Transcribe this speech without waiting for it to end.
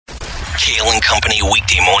Kale and Company,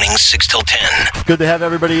 weekday mornings, 6 till 10. Good to have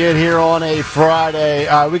everybody in here on a Friday.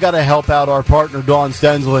 We got to help out our partner, Dawn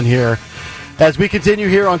Stenzel, here as we continue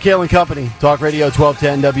here on Kale and Company, Talk Radio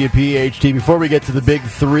 1210 WPHT. Before we get to the big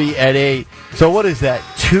 3 at 8. So what is that?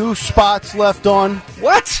 2 spots left on?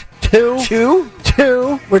 What? 2?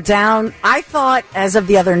 2? We're down. I thought as of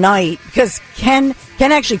the other night, because Ken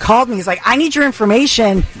actually called me. He's like, I need your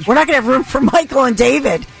information. We're not going to have room for Michael and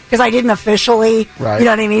David, because I didn't officially, right. You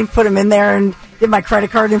know what I mean, put them in there and give my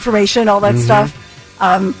credit card information, all that stuff.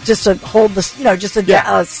 Just to hold the, just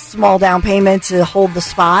a small down payment to hold the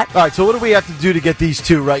spot. All right, so what do we have to do to get these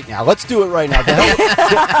 2 right now? Let's do it right now.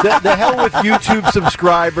 The hell with YouTube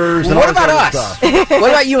subscribers and what all this about other us? stuff. What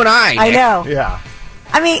about you and I? I know. Yeah.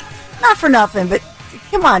 I mean, not for nothing, but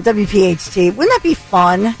come on, WPHT. Wouldn't that be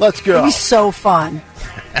fun? Let's go. It'd be so fun.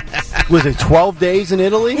 Was it 12 days in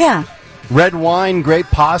Italy? Yeah. Red wine, great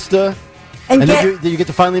pasta. And then you get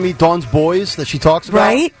to finally meet Dawn's boys that she talks about.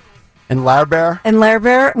 Right. And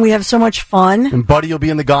Larbear. We have so much fun. And Buddy will be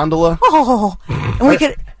in the gondola. Oh, and we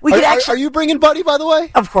could actually. Are you bringing Buddy, by the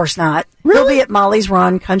way? Of course not. Really? He'll be at Molly's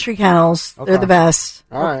Run, Country Kennels. Okay. They're the best.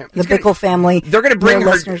 All right. The Bickle family. They're going to bring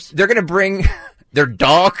listeners. They're going to bring their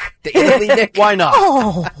dog to Italy, Nick. Why not?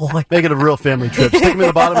 Oh, boy. Make it a real family trip. Stick him in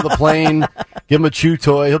the bottom of the plane. Give him a chew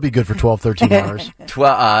toy. He'll be good for 12, 13 hours.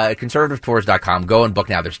 Conservativetours.com. Go and book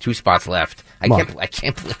now. There's 2 spots left. I can't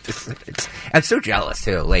believe this. I'm so jealous,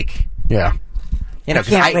 too. Like, yeah.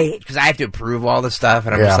 Because I have to approve all this stuff,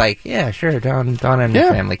 and I'm just like, yeah, sure, Dawn and the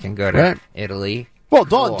family can go to Italy. Well,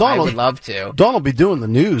 Dawn I would love to. Dawn will be doing the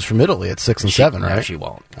news from Italy at 6 and 7, right? No, she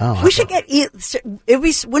won't. Oh, We should get.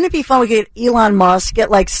 Wouldn't it be fun? We could get Elon Musk,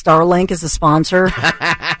 get like Starlink as a sponsor,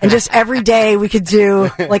 and just every day we could do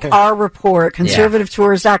like our report,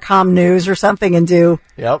 conservativetours.com news or something, and do.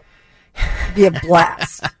 Yep. Be a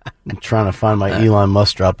blast. I'm trying to find my Elon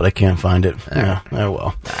Musk drop, but I can't find it. Yeah, I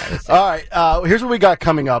will. All right, here's what we got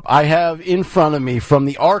coming up. I have in front of me from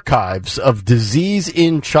the archives of Disease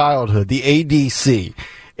in Childhood, the ADC,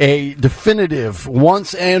 a definitive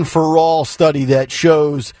once and for all study that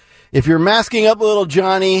shows if you're masking up little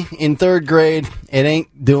Johnny in 3rd grade, it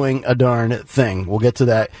ain't doing a darn thing. We'll get to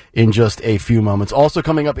that in just a few moments. Also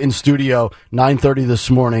coming up in studio, 9:30 this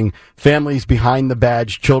morning, Families Behind the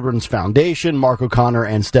Badge Children's Foundation. Mark O'Connor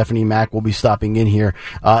and Stephanie Mack will be stopping in here.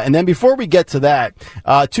 And then before we get to that,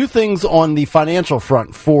 2 things on the financial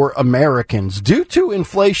front for Americans. Due to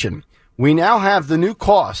inflation, we now have the new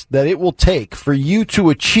cost that it will take for you to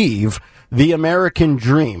achieve the American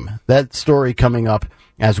dream. That story coming up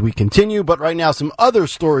as we continue, but right now some other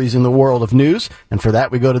stories in the world of news, and for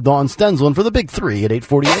that we go to Dawn Stenzel for the Big 3 at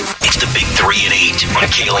 8:48. It's the Big 3 at 8 on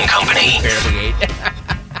Kale and Company. Barely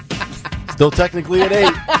 8. Still technically at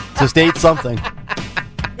 8, just 8 something.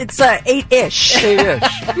 It's 8-ish.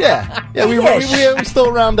 8-ish. Yeah, we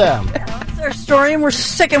still round down. That's our story, and we're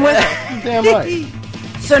sticking with it. Damn right.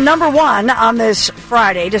 So number 1 on this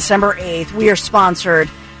Friday, December 8th, we are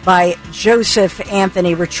sponsored by Joseph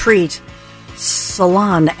Anthony Retreat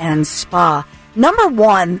Salon and Spa. Number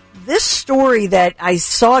 1, this story that I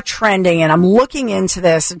saw trending, and I'm looking into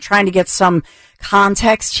this and trying to get some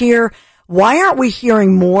context here. Why aren't we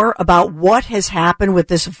hearing more about what has happened with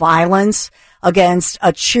this violence against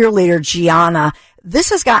a cheerleader, Gianna?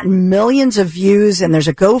 This has gotten millions of views, and there's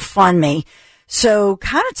a GoFundMe. So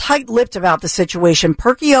kind of tight-lipped about the situation.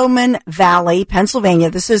 Perkiomen Valley,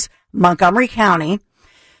 Pennsylvania. This is Montgomery County.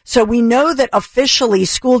 So we know that officially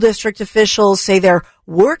school district officials say they're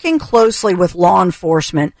working closely with law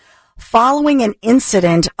enforcement following an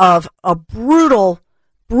incident of a brutal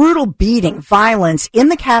beating, violence in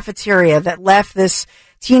the cafeteria that left this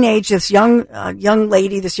young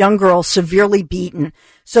lady, this young girl severely beaten.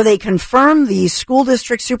 So they confirm, the school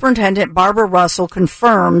district superintendent, Barbara Russell,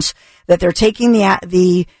 confirms that they're taking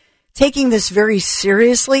taking this very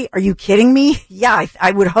seriously. Are you kidding me? Yeah,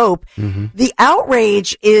 I would hope. Mm-hmm. The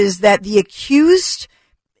outrage is that the accused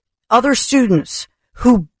other students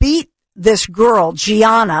who beat this girl,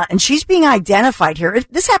 Gianna, and she's being identified here.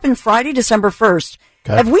 This happened Friday, December 1st.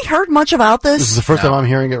 Okay. Have we heard much about this? This is the first time I'm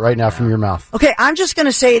hearing it right now from your mouth. Okay, I'm just going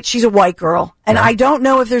to say it. She's a white girl. And I don't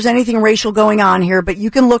know if there's anything racial going on here, but you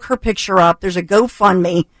can look her picture up. There's a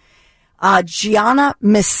GoFundMe. Gianna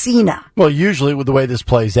Messina. Well, usually with the way this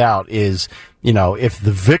plays out is, if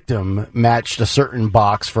the victim matched a certain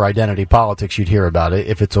box for identity politics, you'd hear about it.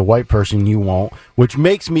 If it's a white person, you won't, which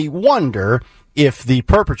makes me wonder if the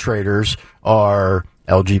perpetrators are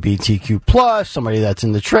LGBTQ+, somebody that's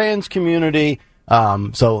in the trans community.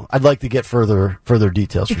 So I'd like to get further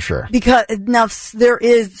details for sure. Because now there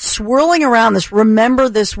is swirling around this. Remember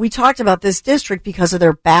this, we talked about this district because of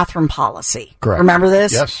their bathroom policy. Correct. Remember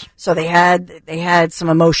this? Yes. So they had some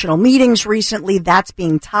emotional meetings recently. That's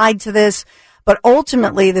being tied to this. But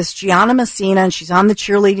ultimately, this Gianna Messina, and she's on the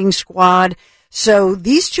cheerleading squad. So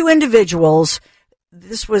these two individuals,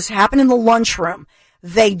 this was happening in the lunchroom.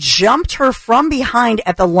 They jumped her from behind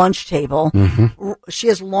at the lunch table. Mm-hmm. She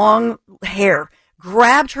has long hair.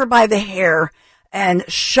 Grabbed her by the hair and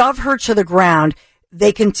shoved her to the ground.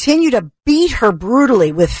 They continue to beat her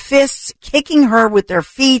brutally with fists, kicking her with their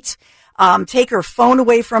feet, take her phone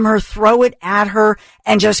away from her, throw it at her,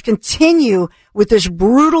 and just continue with this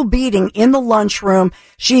brutal beating in the lunchroom.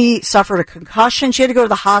 She suffered a concussion. She had to go to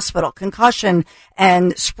the hospital. Concussion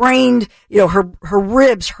and sprained, her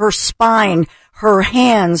ribs, her spine, her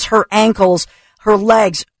hands, her ankles, her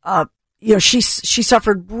legs. She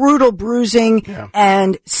suffered brutal bruising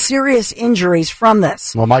and serious injuries from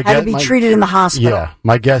this. Well, had to be treated in the hospital. Yeah,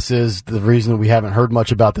 my guess is the reason we haven't heard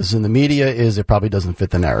much about this in the media is it probably doesn't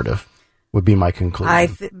fit the narrative. Would be my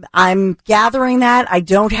conclusion. I'm gathering that. I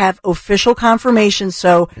don't have official confirmation,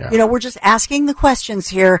 so we're just asking the questions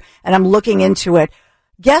here, and I'm looking into it.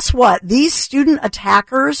 Guess what? These student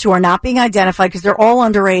attackers who are not being identified because they're all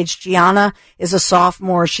underage. Gianna is a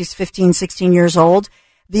sophomore; she's 15, 16 years old.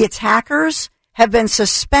 The attackers have been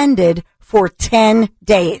suspended for 10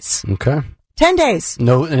 days. Okay. 10 days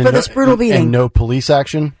for this brutal beating. And no police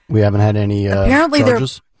action? We haven't had any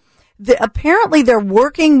charges? Apparently they're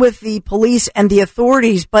working with the police and the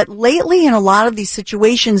authorities, but lately in a lot of these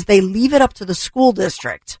situations, they leave it up to the school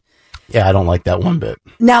district. Yeah, I don't like that one bit.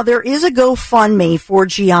 Now, there is a GoFundMe for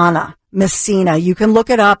Gianna Messina. You can look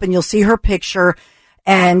it up and you'll see her picture.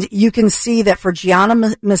 And you can see that for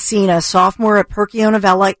Gianna Messina, sophomore at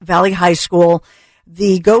Perkiona Valley High School,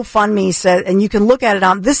 the GoFundMe said, and you can look at it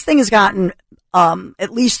on, this thing has gotten,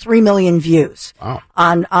 at least 3 million views. Wow.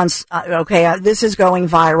 This is going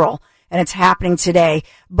viral and it's happening today.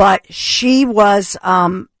 But they're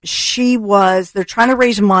trying to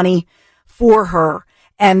raise money for her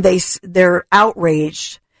and they're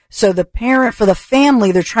outraged. So for the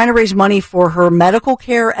family, they're trying to raise money for her medical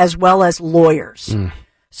care as well as lawyers. Mm.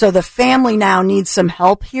 So the family now needs some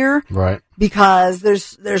help here. Right. Because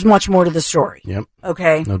there's much more to the story. Yep.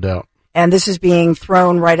 Okay. No doubt. And this is being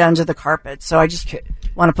thrown right under the carpet. So I just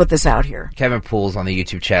want to put this out here. Kevin Pools on the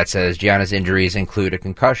YouTube chat says Gianna's injuries include a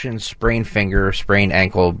concussion, sprained finger, sprained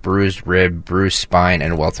ankle, bruised rib, bruised spine,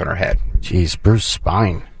 and welts on her head. Jeez, bruised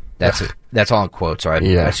spine. That's it. That's all in quotes, so I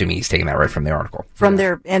assume he's taking that right from the article. From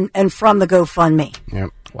there, and from the GoFundMe.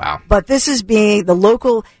 Yep. Wow. But this is being the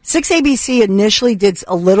local 6ABC initially did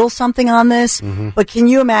a little something on this, but can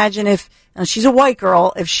you imagine if she's a white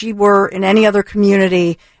girl, if she were in any other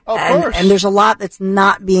community? Of course. And there's a lot that's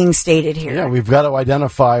not being stated here. Yeah, we've got to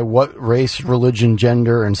identify what race, religion,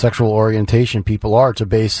 gender, and sexual orientation people are to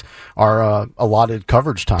base our allotted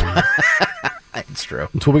coverage time. It's true.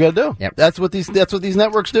 That's what we got to do. Yep. That's what these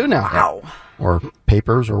networks do now. Wow. Or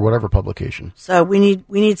papers or whatever publication. So we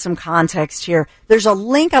need some context here. There's a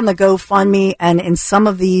link on the GoFundMe and in some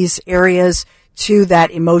of these areas to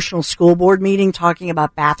that emotional school board meeting talking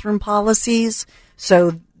about bathroom policies.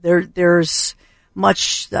 So there's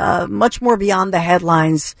much more beyond the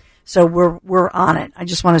headlines. So we're on it. I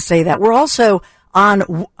just want to say that we're also on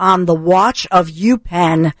the watch of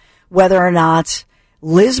UPenn, whether or not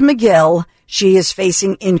Liz McGill, she is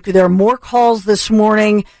facing there are more calls this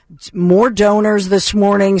morning, more donors this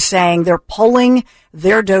morning saying they're pulling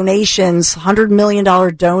their donations, $100 million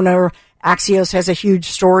donor. Axios has a huge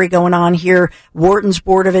story going on here. Wharton's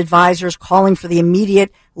Board of Advisors calling for the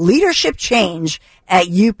immediate leadership change at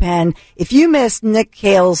UPenn. If you missed Nick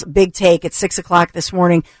Cale's big take at 6 o'clock this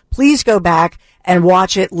morning, please go back and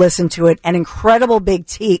watch it, listen to it. An incredible big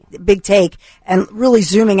take, and really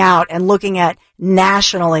zooming out and looking at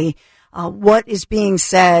nationally what is being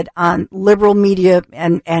said on liberal media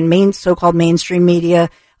and so-called mainstream media.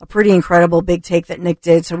 A pretty incredible big take that Nick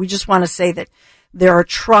did. So we just want to say that there are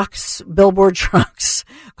billboard trucks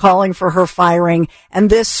calling for her firing, and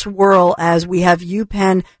this swirl as we have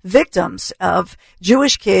UPenn victims of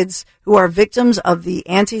Jewish kids who are victims of the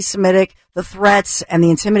anti-Semitic, the threats and the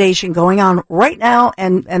intimidation going on right now.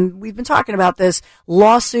 And we've been talking about this,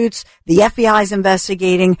 lawsuits, the FBI is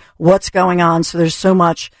investigating what's going on. So there's so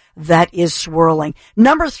much that is swirling.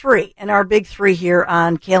 Number 3, and our big 3 here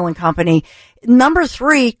on Kale and Company. Number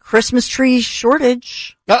 3, Christmas tree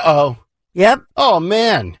shortage. Uh-oh. Yep. Oh,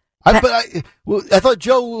 man. I thought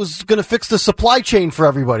Joe was going to fix the supply chain for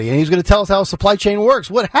everybody, and he was going to tell us how a supply chain works.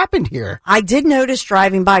 What happened here? I did notice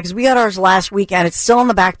driving by, because we got ours last weekend. It's still on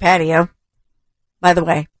the back patio. by the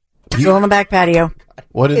way. Still on the back patio.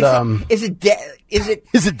 What did Is it dead? Is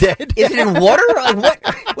it dead? Is it in water? Like what?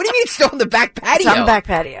 What do you mean it's still on the back patio? It's on the back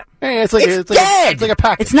patio. Hey, it's like dead. It's like a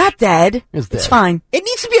package. It's not dead. It's dead. It's fine. It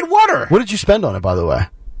needs to be in water. What did you spend on it, by the way?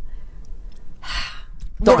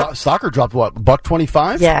 Soccer dropped what?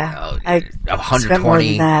 $125? Yeah. I spent more 120,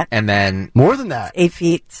 than that. and then More than that. 8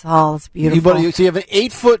 feet tall. It's beautiful. So you have an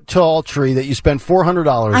 8-foot tall tree that you spend $400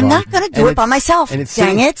 on. I'm not going to do it by myself. And it's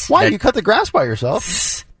Dang it. Why? You cut the grass by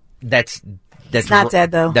yourself. that's not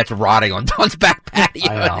dead, though. That's rotting on Don's back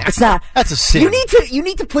patio. I know. now. It's not. That's a sin. You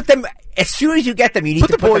need to put them as soon as you get them. You need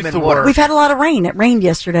Put to the put boys them to in water. work. We've had a lot of rain. It rained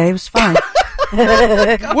yesterday. It was fine.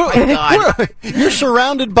 You're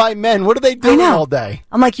surrounded by men. What are they doing all day?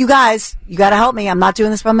 I'm like, you guys, you got to help me. I'm not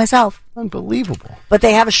doing this by myself. Unbelievable. But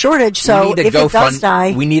they have a shortage, so if it does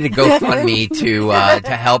die. We need a GoFundMe to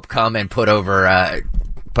help come and put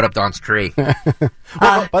up Don's tree.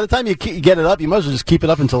 Well, by the time you get it up, you might as well just keep it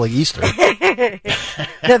up until like Easter.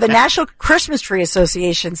 No, the National Christmas Tree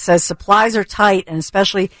Association says supplies are tight, and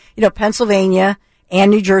especially, Pennsylvania and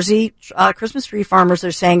New Jersey Christmas tree farmers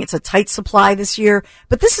are saying it's a tight supply this year.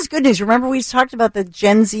 But this is good news. Remember, we talked about the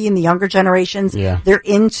Gen Z and the younger generations. Yeah. They're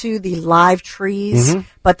into the live trees,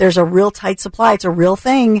 but there's a real tight supply. It's a real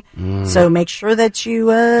thing. So make sure that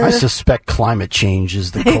you... I suspect climate change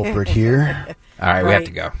is the culprit here. All right, we have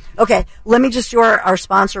to go. Okay, let me just do our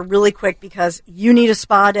sponsor really quick because you need a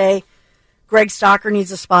spa day. Greg Stocker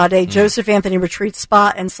needs a spa day. Joseph Anthony Retreat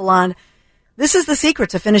Spa and Salon. This is the secret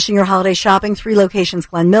to finishing your holiday shopping. 3 locations,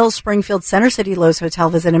 Glen Mills, Springfield, Center City, Lowe's Hotel.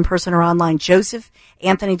 Visit in person or online,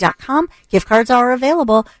 josephanthony.com. Gift cards are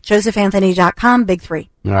available, josephanthony.com, big 3.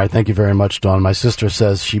 All right, thank you very much, Dawn. My sister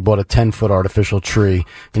says she bought a 10-foot artificial tree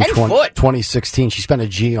in 2016. She spent a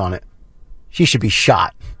G on it. She should be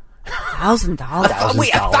shot. $1,000.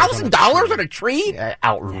 Wait, $1,000 on a tree?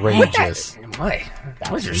 Outrageous. What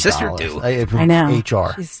does your sister do? I know.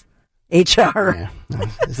 HR. She's HR. Yeah.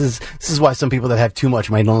 This is why some people that have too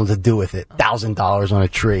much might know what to do with it. $1,000 on a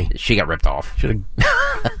tree. She got ripped off. Should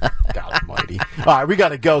have. God almighty. All right, we got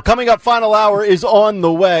to go. Coming up, final hour is on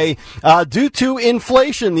the way. Due to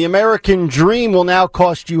inflation, the American dream will now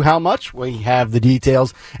cost you how much? We have the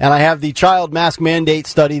details. And I have the child mask mandate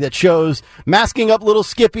study that shows masking up little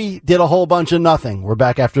Skippy did a whole bunch of nothing. We're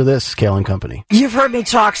back after this. Kale and Company. You've heard me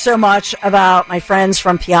talk so much about my friends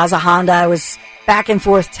from Piazza Honda. I was back and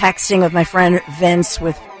forth texting with my friend Vince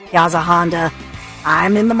with Piazza Honda.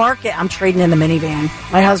 I'm in the market. I'm trading in the minivan.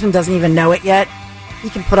 My husband doesn't even know it yet. He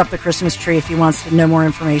can put up the Christmas tree if he wants to know more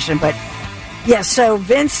information. But yeah, so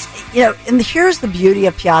Vince, and here's the beauty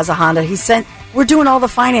of Piazza Honda. We're doing all the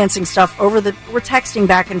financing stuff we're texting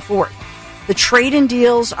back and forth. The trade-in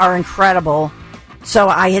deals are incredible. So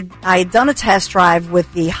I had done a test drive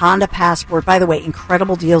with the Honda Passport. By the way,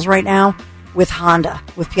 incredible deals right now with Honda,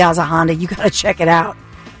 with Piazza Honda. You got to check it out.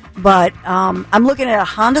 But I'm looking at a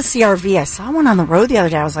Honda CR-V. I saw one on the road the other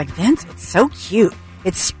day. I was like, Vince, it's so cute.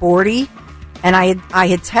 It's sporty. And I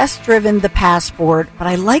had test driven the Passport, but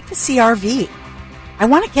I like the CR-V. I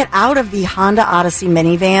want to get out of the Honda Odyssey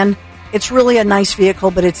minivan. It's really a nice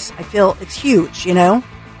vehicle, but I feel it's huge, And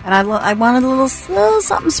I wanted a little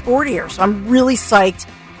something sportier. So I'm really psyched.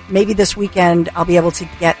 Maybe this weekend I'll be able to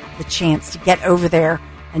get the chance to get over there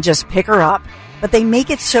and just pick her up. But they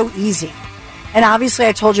make it so easy. And obviously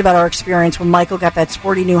I told you about our experience when Michael got that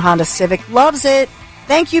sporty new Honda Civic. Loves it.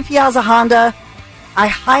 Thank you, Piazza Honda. I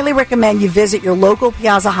highly recommend you visit your local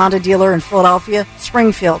Piazza Honda dealer in Philadelphia,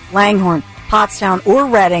 Springfield, Langhorne, Pottstown, or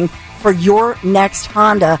Reading for your next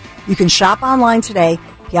Honda. You can shop online today,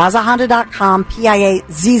 PiazzaHonda.com,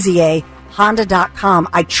 Piazza, Honda.com.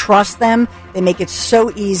 I trust them. They make it so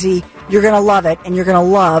easy. You're going to love it, and you're going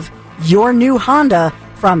to love your new Honda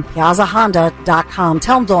from PiazzaHonda.com.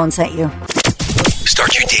 Tell them Dawn sent you.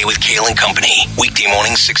 Start your day with Kale and Company. Weekday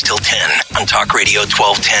mornings 6 till 10 on Talk Radio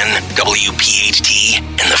 1210, WPHT,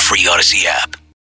 and the free Odyssey app.